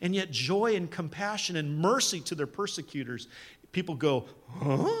courage, and yet joy and compassion and mercy to their persecutors. People go,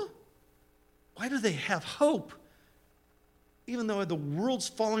 huh? Why do they have hope? even though the world's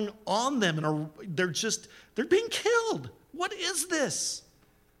falling on them and they're being killed. What is this?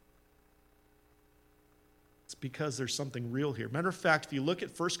 It's because there's something real here. Matter of fact, if you look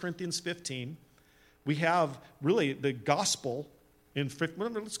at 1 Corinthians 15, we have really the gospel in 15. Well,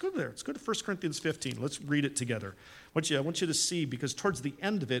 let's go there. Let's go to 1 Corinthians 15. Let's read it together. I want you to see, because towards the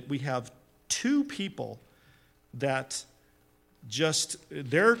end of it, we have two people that just,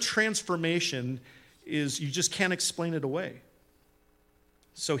 their transformation is, you just can't explain it away.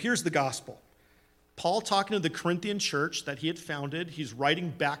 So here's the gospel. Paul talking to the Corinthian church that he had founded. He's writing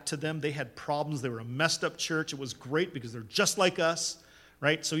back to them. They had problems. They were a messed up church. It was great because they're just like us,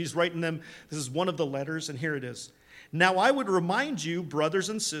 right? So he's writing them. This is one of the letters, and here it is. Now I would remind you, brothers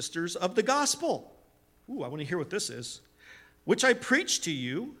and sisters, of the gospel. Ooh, I want to hear what this is. Which I preached to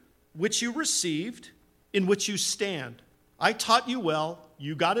you, which you received, in which you stand. I taught you well.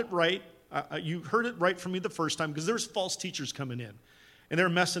 You got it right. You heard it right from me the first time, because there's false teachers coming in. And they're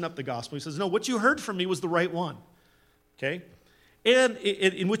messing up the gospel. He says, no, what you heard from me was the right one. Okay? And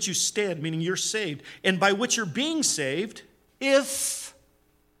in which you stand, meaning you're saved. And by which you're being saved, if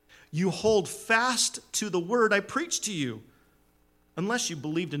you hold fast to the word I preached to you. Unless you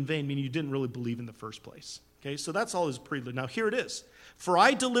believed in vain, meaning you didn't really believe in the first place. Okay? So that's all his prelude. Now here it is. For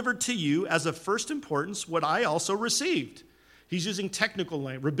I delivered to you as of first importance what I also received. He's using technical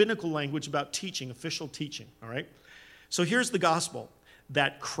language, rabbinical language about teaching, official teaching. All right? So here's the gospel.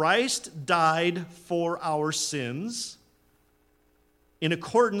 That Christ died for our sins in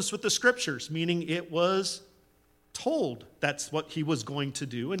accordance with the scriptures, meaning it was told that's what he was going to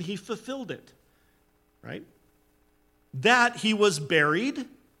do, and he fulfilled it, right? That he was buried,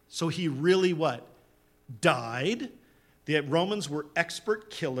 so he really what? Died. The Romans were expert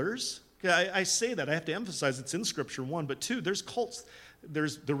killers. I say that, I have to emphasize it's in Scripture, one, but two, there's cults,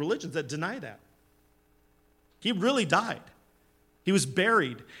 there's the religions that deny that. He really died. He was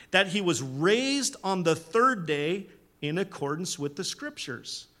buried, that he was raised on the third day in accordance with the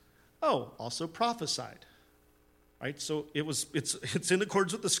scriptures. Oh, also prophesied. Right? So it's in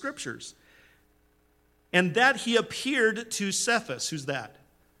accordance with the scriptures. And that he appeared to Cephas. Who's that?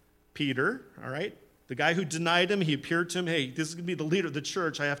 Peter, all right? The guy who denied him, he appeared to him. Hey, this is going to be the leader of the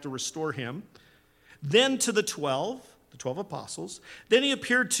church. I have to restore him. Then to the 12 apostles. Then he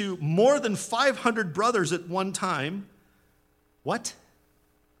appeared to more than 500 brothers at one time. What?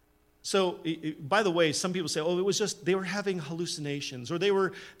 So, by the way, some people say, oh, it was just they were having hallucinations, or they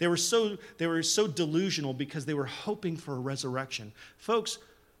were so delusional because they were hoping for a resurrection. Folks,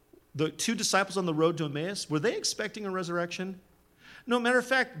 the two disciples on the road to Emmaus, were they expecting a resurrection? No, matter of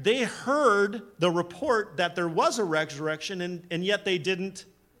fact, they heard the report that there was a resurrection, and yet they didn't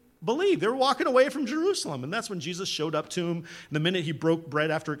believe. They were walking away from Jerusalem, and that's when Jesus showed up to them. And the minute he broke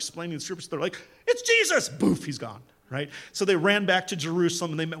bread after explaining the scriptures, they're like, it's Jesus! Boof, he's gone. Right? So they ran back to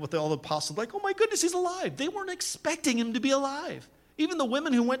Jerusalem and they met with all the apostles like, oh my goodness, he's alive. They weren't expecting him to be alive. Even the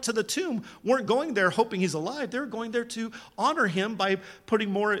women who went to the tomb weren't going there hoping he's alive. They were going there to honor him by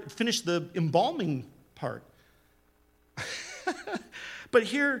finish the embalming part. But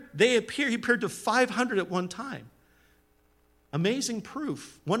here he appeared to 500 at one time. Amazing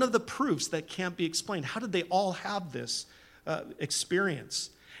proof. One of the proofs that can't be explained. How did they all have this experience?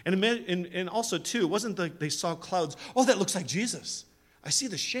 And also, too, it wasn't like they saw clouds. Oh, that looks like Jesus. I see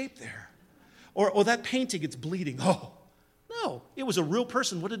the shape there. Or that painting, it's bleeding. Oh, no. It was a real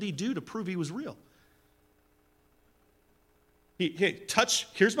person. What did he do to prove he was real?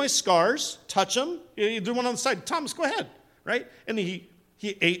 Here's my scars. Touch them. You do one on the side. Thomas, go ahead. Right? And he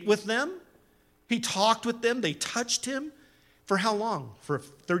ate with them. He talked with them. They touched him. For how long? For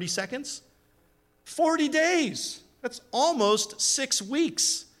 30 seconds? 40 days. That's almost 6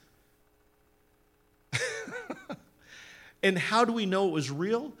 weeks. And how do we know it was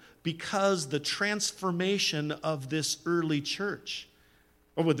real? Because the transformation of this early church,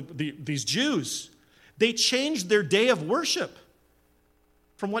 or with these Jews, they changed their day of worship.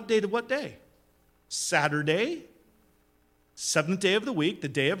 From what day to what day? Saturday, seventh day of the week, the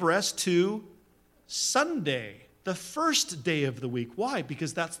day of rest, to Sunday, the first day of the week. Why?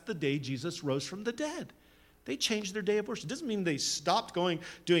 Because that's the day Jesus rose from the dead. They changed their day of worship. It doesn't mean they stopped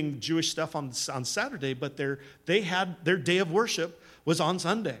doing Jewish stuff on Saturday, but their day of worship was on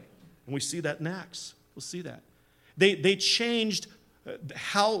Sunday. And we see that in Acts. We'll see that. They changed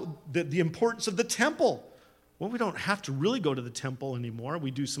how the importance of the temple. Well, we don't have to really go to the temple anymore.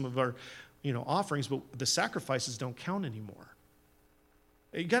 We do some of our offerings, but the sacrifices don't count anymore.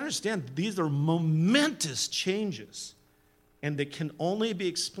 You got to understand, these are momentous changes, and they can only be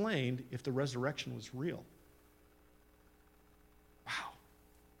explained if the resurrection was real. Wow.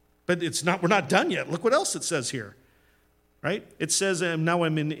 But we're not done yet. Look what else it says here. right? It says, now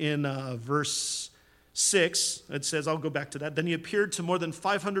I'm in verse 6, it says, I'll go back to that. Then he appeared to more than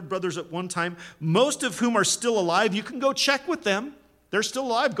 500 brothers at one time, most of whom are still alive. You can go check with them. They're still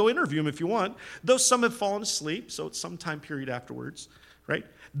alive. Go interview them if you want. Though some have fallen asleep, so it's some time period afterwards, right?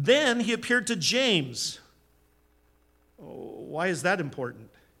 Then he appeared to James. Oh, why is that important?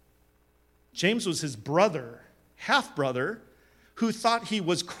 James was his brother, half-brother, who thought he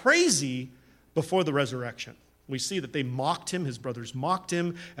was crazy before the resurrection. We see that they mocked him. His brothers mocked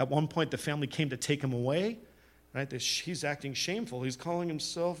him. At one point, the family came to take him away. Right? He's acting shameful. He's calling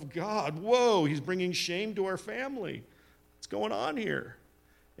himself God. Whoa, he's bringing shame to our family. What's going on here?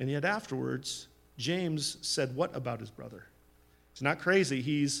 And yet afterwards, James said what about his brother? He's not crazy.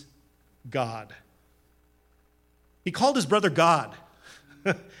 He's God. He called his brother God.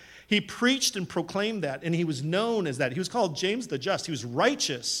 He preached and proclaimed that, and he was known as that. He was called James the Just. He was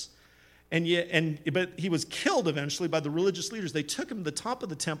righteous. But he was killed eventually by the religious leaders. They took him to the top of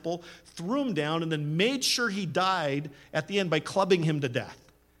the temple, threw him down, and then made sure he died at the end by clubbing him to death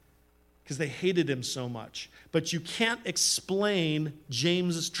because they hated him so much. But you can't explain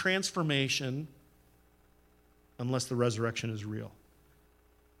James's transformation unless the resurrection is real.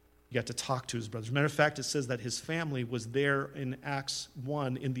 You got to talk to his brothers. Matter of fact, it says that his family was there in Acts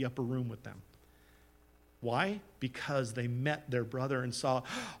 1 in the upper room with them. Why? Because they met their brother and saw,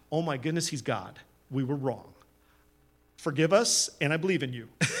 oh my goodness, he's God. We were wrong. Forgive us, and I believe in you.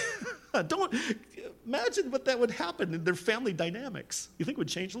 Don't imagine what that would happen in their family dynamics. You think it would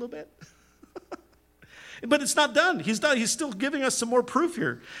change a little bit? But it's not done. He's done. He's still giving us some more proof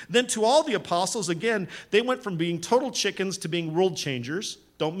here. Then to all the apostles, again, they went from being total chickens to being world changers.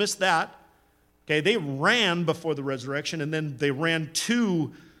 Don't miss that. Okay, they ran before the resurrection, and then they ran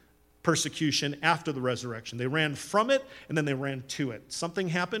to persecution after the resurrection. They ran from it, and then they ran to it. Something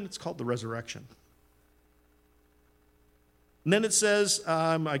happened. It's called the resurrection. And then it says,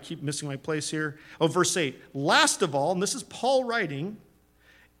 I keep missing my place here. Oh, verse 8. Last of all, and this is Paul writing,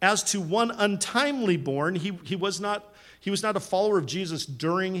 as to one untimely born, he was not a follower of Jesus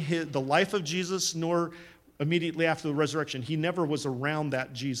during the life of Jesus, nor immediately after the resurrection. He never was around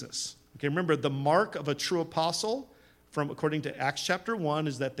that Jesus. Okay, remember, the mark of a true apostle, according to Acts chapter 1,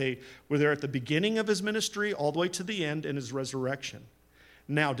 is that they were there at the beginning of his ministry all the way to the end in his resurrection.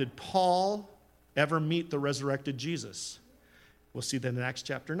 Now, did Paul ever meet the resurrected Jesus? We'll see that in Acts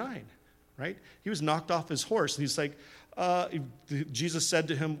chapter 9, right? He was knocked off his horse, and he's like, Jesus said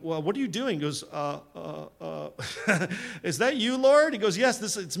to him, well, what are you doing? He goes, is that you, Lord? He goes,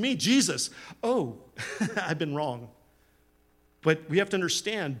 yes, it's me, Jesus. Oh, I've been wrong. But we have to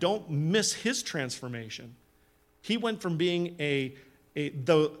understand, don't miss his transformation. He went from being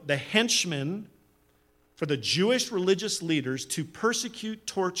the henchman for the Jewish religious leaders to persecute,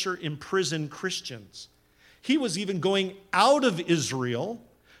 torture, imprison Christians. He was even going out of Israel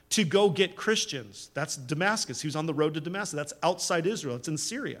to go get Christians. That's Damascus. He was on the road to Damascus. That's outside Israel. It's in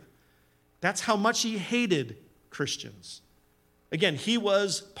Syria. That's how much he hated Christians. Again, he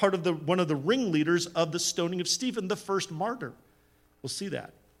was one of the ringleaders of the stoning of Stephen, the first martyr. We'll see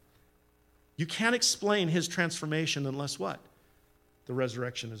that. You can't explain his transformation unless what? The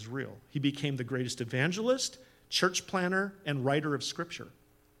resurrection is real. He became the greatest evangelist, church planner, and writer of Scripture.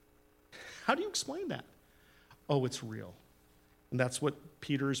 How do you explain that? Oh, it's real. And that's what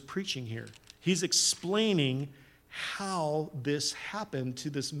Peter is preaching here. He's explaining how this happened to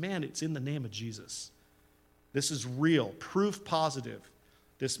this man. It's in the name of Jesus. This is real, proof positive.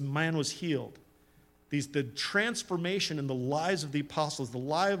 This man was healed. The transformation in the lives of the apostles, the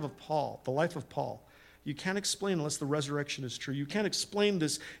life of Paul, you can't explain unless the resurrection is true. You can't explain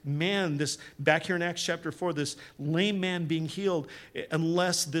this man, back here in Acts chapter 4, this lame man being healed,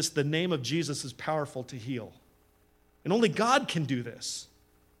 unless the name of Jesus is powerful to heal. And only God can do this.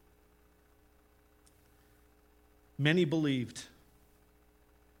 Many believed.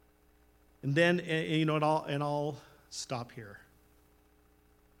 And then, and I'll stop here.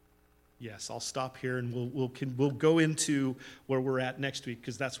 Yes, I'll stop here, and we'll go into where we're at next week,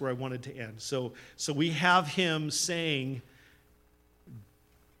 because that's where I wanted to end. So we have him saying,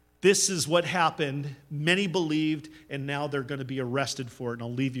 this is what happened. Many believed, and now they're going to be arrested for it, and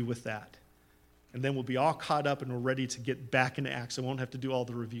I'll leave you with that. And then we'll be all caught up, and we're ready to get back into Acts. I won't have to do all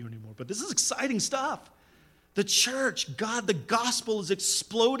the review anymore. But this is exciting stuff. The church, God, the gospel is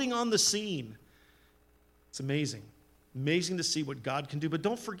exploding on the scene. It's amazing. Amazing to see what God can do. But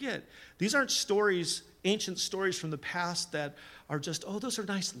don't forget, these aren't stories, ancient stories from the past that are just, those are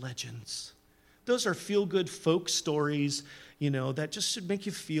nice legends. Those are feel-good folk stories, that just should make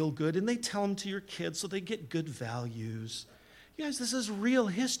you feel good. And they tell them to your kids so they get good values. You guys, this is real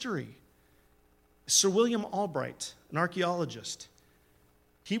history. Sir William Albright, an archaeologist,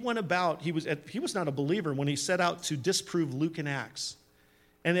 he went about, he was not a believer when he set out to disprove Luke and Acts.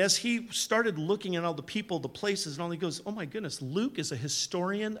 And as he started looking at all the people, the places, and all, he goes, oh my goodness, Luke is a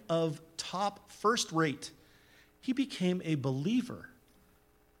historian of top first rate. He became a believer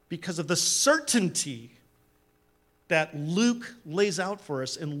because of the certainty that Luke lays out for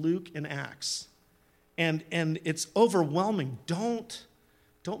us in Luke and Acts. And it's overwhelming. Don't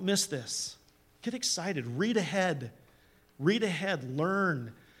miss this. Get excited. Read ahead. Read ahead.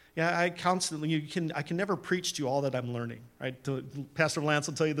 Learn. Yeah, I can never preach to you all that I'm learning, right? Pastor Lance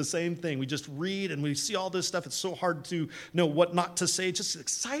will tell you the same thing. We just read and we see all this stuff. It's so hard to know what not to say. It's just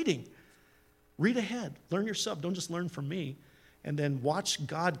exciting. Read ahead. Learn yourself. Don't just learn from me. And then watch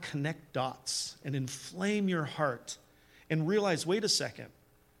God connect dots and inflame your heart and realize, wait a second,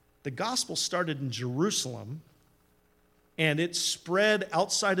 the gospel started in Jerusalem and it spread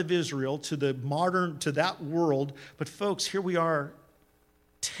outside of Israel to that world. But folks, here we are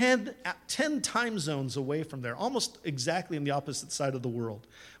 10 time zones away from there, almost exactly on the opposite side of the world.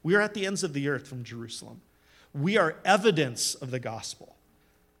 We are at the ends of the earth from Jerusalem. We are evidence of the gospel.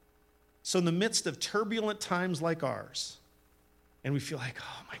 So in the midst of turbulent times like ours, and we feel like,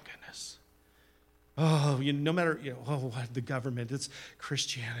 oh my goodness, no matter, what the government, it's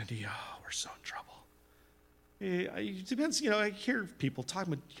Christianity, we're so in trouble. It depends, I hear people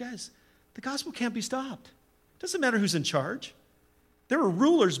talking about, guys, the gospel can't be stopped. It doesn't matter who's in charge. There were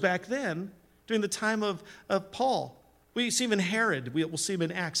rulers back then during the time of Paul. We see him in Herod. We'll see him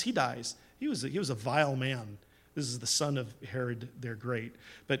in Acts. He dies. He was a vile man. This is the son of Herod, their great.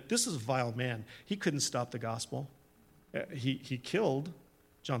 But this is a vile man. He couldn't stop the gospel. He killed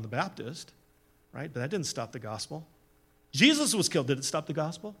John the Baptist, right? But that didn't stop the gospel. Jesus was killed. Did it stop the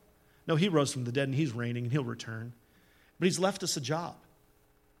gospel? No, he rose from the dead, and he's reigning, and he'll return. But he's left us a job,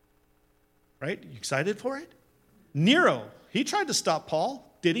 right? You excited for it? Nero, he tried to stop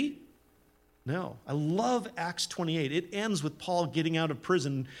Paul. Did he? No. I love Acts 28. It ends with Paul getting out of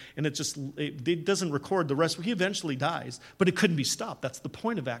prison, and it doesn't record the rest. He eventually dies, but it couldn't be stopped. That's the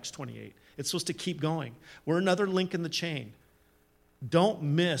point of Acts 28. It's supposed to keep going. We're another link in the chain. Don't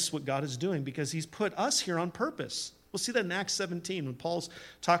miss what God is doing because he's put us here on purpose. We'll see that in Acts 17 when Paul's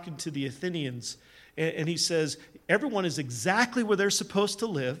talking to the Athenians, and he says, everyone is exactly where they're supposed to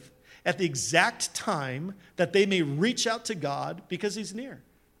live at the exact time that they may reach out to God because he's near,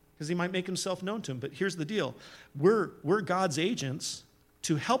 because he might make himself known to them. But here's the deal. We're God's agents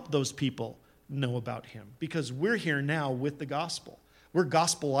to help those people know about him because we're here now with the gospel. We're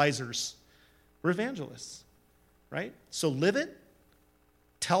gospelizers. We're evangelists, right? So live it,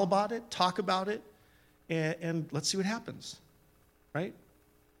 tell about it, talk about it, and let's see what happens, right?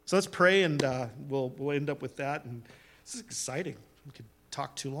 So let's pray, and we'll end up with that. And this is exciting. We could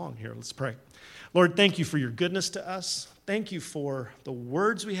talk too long here. Let's pray. Lord, thank you for your goodness to us. Thank you for the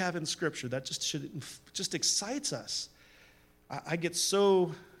words we have in Scripture that just excites us. I get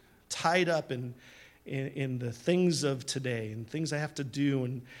so tied up in the things of today and things I have to do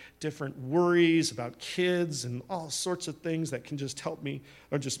and different worries about kids and all sorts of things that can just help me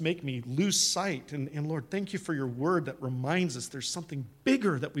or just make me lose sight. And Lord, thank you for your word that reminds us there's something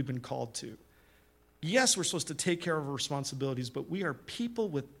bigger that we've been called to. Yes, we're supposed to take care of our responsibilities, but we are people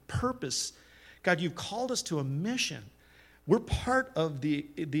with purpose. God, you've called us to a mission. We're part of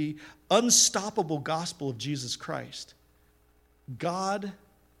the unstoppable gospel of Jesus Christ. God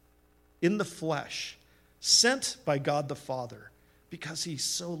in the flesh, sent by God the Father, because he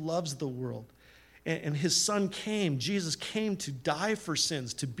so loves the world. And his son came, Jesus came to die for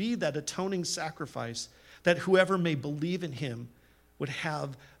sins, to be that atoning sacrifice, that whoever may believe in him would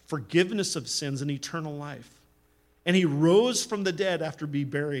have forgiveness of sins and eternal life. And he rose from the dead after being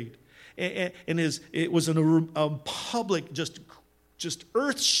buried. And it was a public, just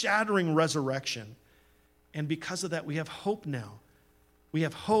earth-shattering resurrection. And because of that, we have hope now. We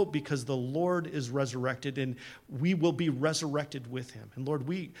have hope because the Lord is resurrected and we will be resurrected with him. And Lord,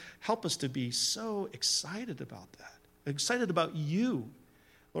 help us to be so excited about that, excited about you.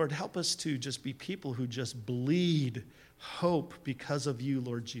 Lord, help us to just be people who just bleed hope because of you,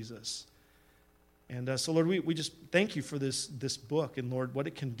 Lord Jesus. And so, Lord, we just thank you for this book and, Lord, what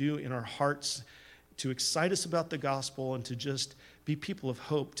it can do in our hearts to excite us about the gospel and to just be people of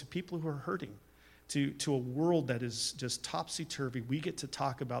hope to people who are hurting. To a world that is just topsy-turvy, we get to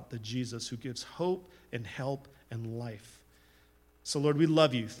talk about the Jesus who gives hope and help and life. So, Lord, we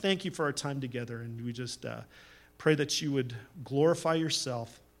love you. Thank you for our time together, and we just pray that you would glorify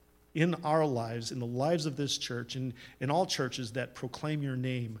yourself in our lives, in the lives of this church, and in all churches that proclaim your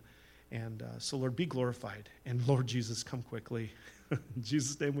name. And so, Lord, be glorified. And, Lord Jesus, come quickly. In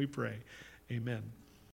Jesus' name we pray. Amen.